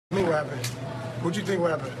what happened? What you think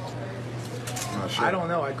what happened? Not sure. I don't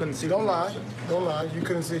know. I couldn't see. Don't lie. Don't lie. You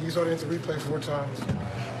couldn't see it. You saw the instant replay 4 times.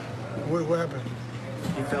 What happened?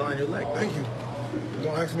 He fell on your leg. Thank you.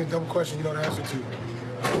 Don't ask me a dumb question you know the answer to.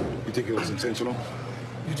 You think it was intentional?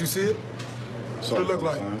 Did you see it? Saw What it look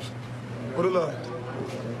like? times. What it look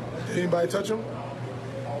like? Did anybody touch him?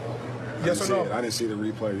 Yes or no? I didn't see the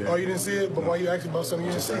replay yet. Oh, you didn't see it? But No. why you asking about something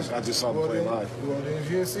you didn't see? I just saw the play live. Well, then if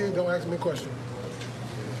you didn't see it, don't ask me a question.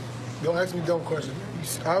 Don't ask me dumb questions.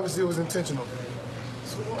 Obviously, it was intentional.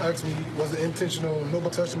 So ask me, was it intentional?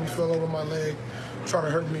 Nobody touched me, fell over my leg, trying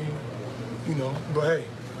to hurt me, you know. But hey,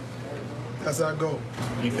 that's how I go.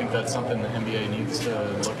 Do you think that's something the NBA needs to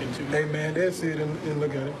look into? Hey, man, they'll see it and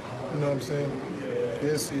look at it. You know what I'm saying?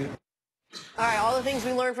 They'll see it. All right, all the things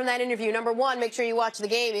we learned from that interview. Number 1, make sure you watch the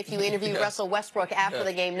game if you interview Russell Westbrook after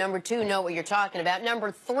the game. Number 2, know what you're talking about.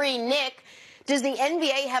 Number 3, Nick, does the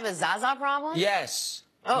NBA have a Zaza problem? Yes.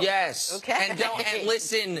 Oh, yes. okay. And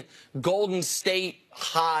listen, Golden State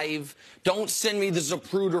Hive, don't send me the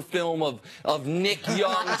Zapruder film of Nick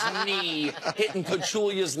Young's knee hitting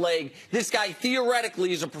Pachulia's leg. This guy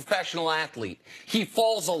theoretically is a professional athlete. He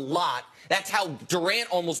falls a lot. That's how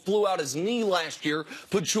Durant almost blew out his knee last year.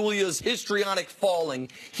 Pachulia's histrionic falling.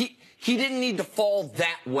 He didn't need to fall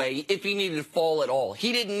that way if he needed to fall at all.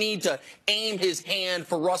 He didn't need to aim his hand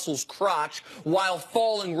for Russell's crotch while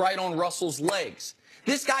falling right on Russell's legs.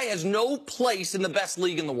 This guy has no place in the best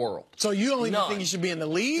league in the world. So you don't even None. think he should be in the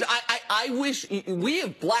league? I wish we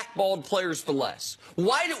have blackballed players for less.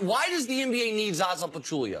 Why does the NBA need Zaza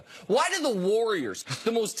Pachulia? Why do the Warriors,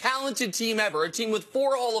 the most talented team ever, a team with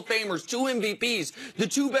 4 Hall of Famers, 2 MVPs, the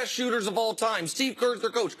 2 best shooters of all time, Steve Kerr's their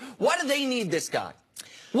coach, why do they need this guy?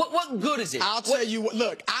 What good is it? I'll tell you what,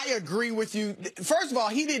 look, I agree with you. First of all,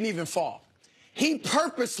 he didn't even fall. He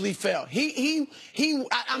purposely fell.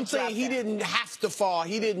 I'm saying he didn't have to fall.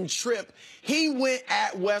 He didn't trip. He went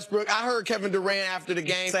at Westbrook. I heard Kevin Durant after the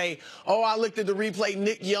game say, oh, I looked at the replay,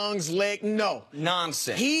 Nick Young's leg. No.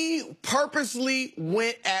 Nonsense. He purposely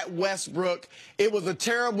went at Westbrook. It was a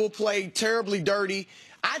terrible play, terribly dirty.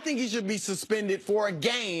 I think he should be suspended for a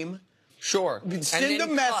game. Sure. Send a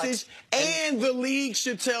message, and the league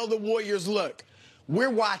should tell the Warriors, look, we're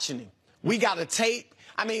watching him. We got a tape.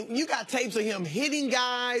 I mean, you got tapes of him hitting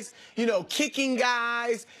guys, you know, kicking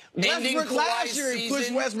guys. Westbrook last year, he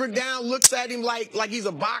pushed Westbrook down, looks at him like he's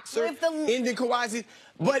a boxer, ending Kawhi's season.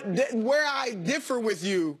 But where I differ with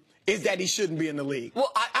you is that he shouldn't be in the league.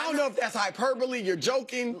 Well, I don't know if that's hyperbole, you're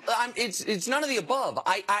joking. It's none of the above.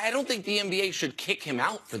 I don't think the NBA should kick him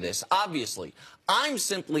out for this, obviously. I'm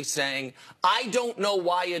simply saying I don't know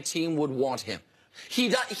why a team would want him. He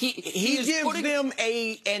gives them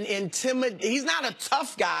an intimidate. He's not a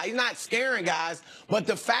tough guy. He's not scaring guys. But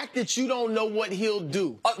the fact that you don't know what he'll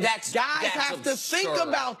do, guys have to think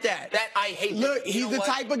about that. I hate. Look, he's the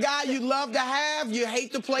type of guy you love to have. You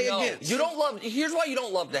hate to play against. You don't love. Here's why you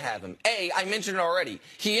don't love to have him. A, I mentioned it already.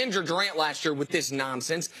 He injured Durant last year with this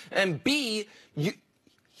nonsense. And B,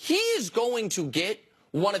 he is going to get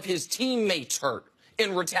one of his teammates hurt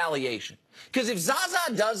in retaliation. Because if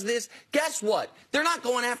Zaza does this, guess what? They're not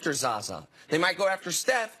going after Zaza. They might go after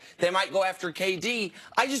Steph. They might go after KD.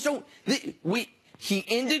 I just don't. He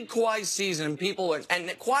ended Kawhi's season, and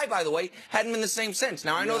Kawhi, by the way, hadn't been the same since.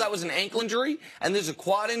 Now, I know that was an ankle injury, and there's a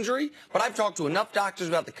quad injury, but I've talked to enough doctors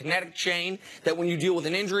about the kinetic chain that when you deal with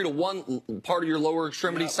an injury to one part of your lower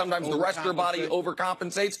extremity, sometimes the rest of your body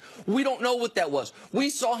overcompensates. We don't know what that was.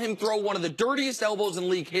 We saw him throw one of the dirtiest elbows in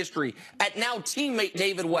league history at now teammate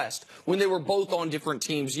David West when they were both on different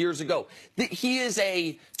teams years ago. He is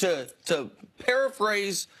to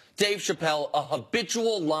paraphrase Dave Chappelle, a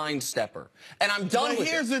habitual line stepper. And I'm done with it. But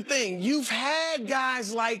here's the thing. You've had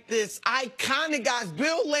guys like this, iconic guys.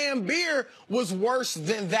 Bill Laimbeer was worse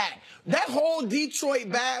than that. That whole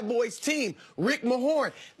Detroit Bad Boys team, Rick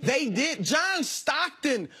Mahorn, they did. John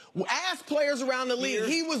Stockton, asked players around the league,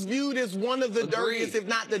 he was viewed as one of the dirtiest, if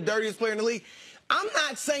not the dirtiest player in the league. I'm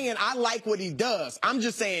not saying I like what he does. I'm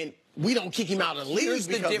just saying we don't kick him out of the league. Here's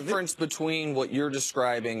the difference between what you're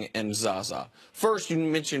describing and Zaza. First, you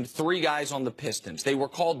mentioned 3 guys on the Pistons. They were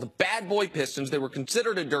called the Bad Boy Pistons. They were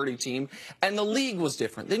considered a dirty team, and the league was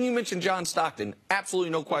different. Then you mentioned John Stockton.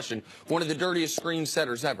 Absolutely no question. One of the dirtiest screen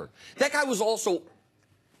setters ever. That guy was also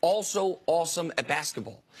awesome at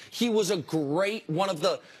basketball. He was a great one of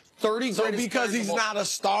the 30 So because he's not a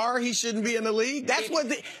star, he shouldn't be in the league? That's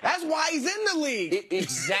why he's in the league.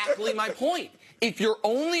 Exactly my point. If your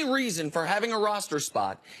only reason for having a roster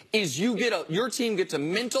spot is your team gets a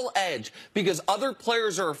mental edge because other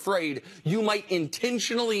players are afraid you might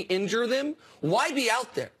intentionally injure them, why be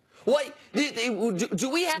out there? What do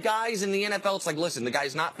we have guys in the NFL? It's like, listen, the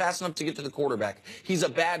guy's not fast enough to get to the quarterback. He's a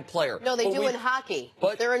bad player. No, they do in hockey.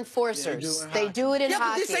 But they're enforcers. They do it in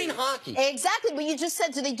hockey. But this ain't hockey. Exactly, but you just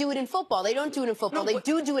said, do they do it in football? They don't do it in football. No, they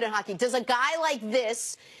do it in hockey. Does a guy like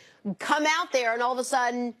this come out there and all of a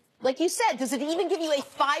sudden, like you said, does it even give you a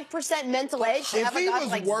 5% mental edge to have a guy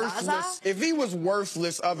like Zaza? If he was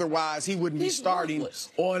worthless otherwise, he wouldn't be starting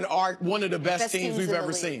on one of the best teams we've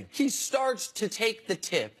ever seen. He starts to take the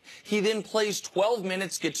tip. He then plays 12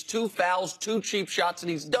 minutes, gets 2 fouls, 2 cheap shots,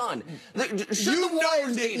 and he's done. Should the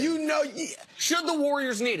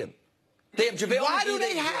Warriors need him? They have JaVale McGee. Why do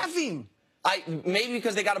they have him? Maybe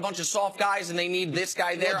because they got a bunch of soft guys and they need this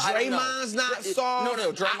guy there. Well, Draymond's not soft.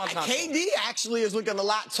 No, Draymond's not KD soft. actually is looking a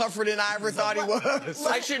lot tougher than I ever thought he was.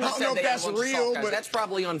 I shouldn't have said they had a bunch of soft guys. That's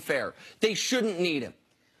probably unfair. They shouldn't need him.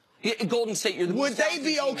 Golden State, you're the Would they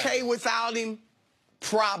be okay without him?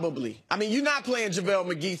 Probably. I mean, you're not playing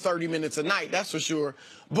JaVale McGee 30 minutes a night, that's for sure.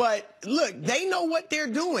 But look, they know what they're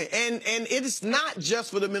doing. And it's not just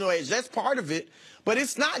for the middle age. That's part of it. But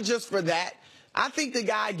it's not just for that. I think the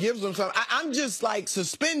guy gives them something. I'm just like,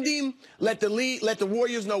 suspend him, let the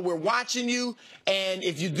Warriors know we're watching you, and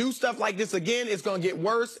if you do stuff like this again, it's going to get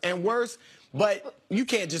worse and worse. But you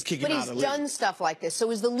can't just kick him out of the league. But he's done stuff like this.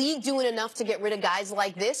 So is the league doing enough to get rid of guys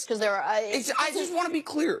like this? Because there are. I just want to be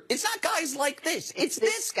clear. It's not guys like this. It's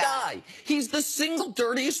this guy. He's the single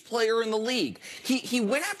dirtiest player in the league. He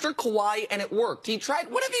went after Kawhi and it worked. He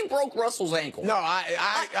tried. What if he broke Russell's ankle? No,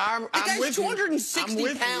 I'm with you.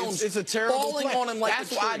 260 pounds. It's a terrible falling play. on him like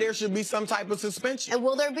That's why there should be some type of suspension. And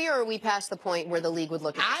will there be, or are we past the point where the league would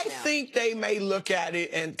look at this now? I think they may look at it,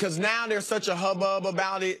 and because now there's such a hubbub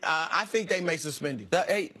about it, I think they may suspend him.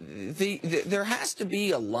 There has to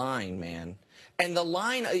be a line, man. And the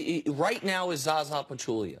line right now is Zaza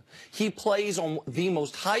Pachulia. He plays on the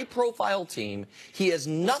most high-profile team. He has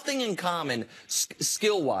nothing in common,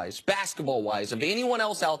 skill-wise, basketball-wise, of anyone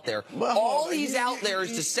else out there. Well, all he's out there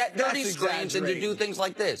is to set dirty screens and to do things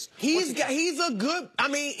like this. He's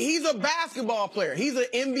a basketball player. He's an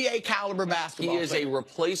NBA caliber basketball player. He is a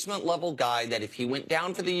replacement-level guy that if he went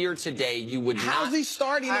down for the year today, you would not. How's he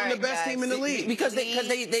starting on the best team in the league? Because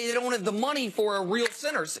they don't have the money for a real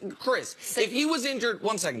center. Chris, if he was injured,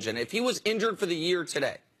 1 second, Jen, if he was injured for the year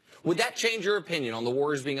today, would that change your opinion on the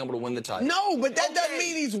Warriors being able to win the title? No, but that doesn't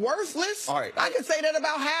mean he's worthless. All right. I can say that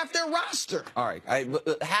about half their roster. All right.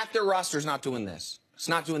 Half their roster is not doing this. It's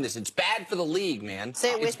not doing this. It's bad for the league, man.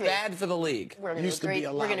 Say it with me. It's bad for the league. We're going to agree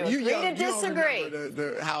to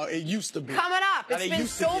disagree. How it used to be. Coming up, it's been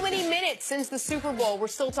so many minutes since the Super Bowl. We're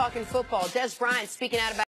still talking football. Des Bryant speaking out about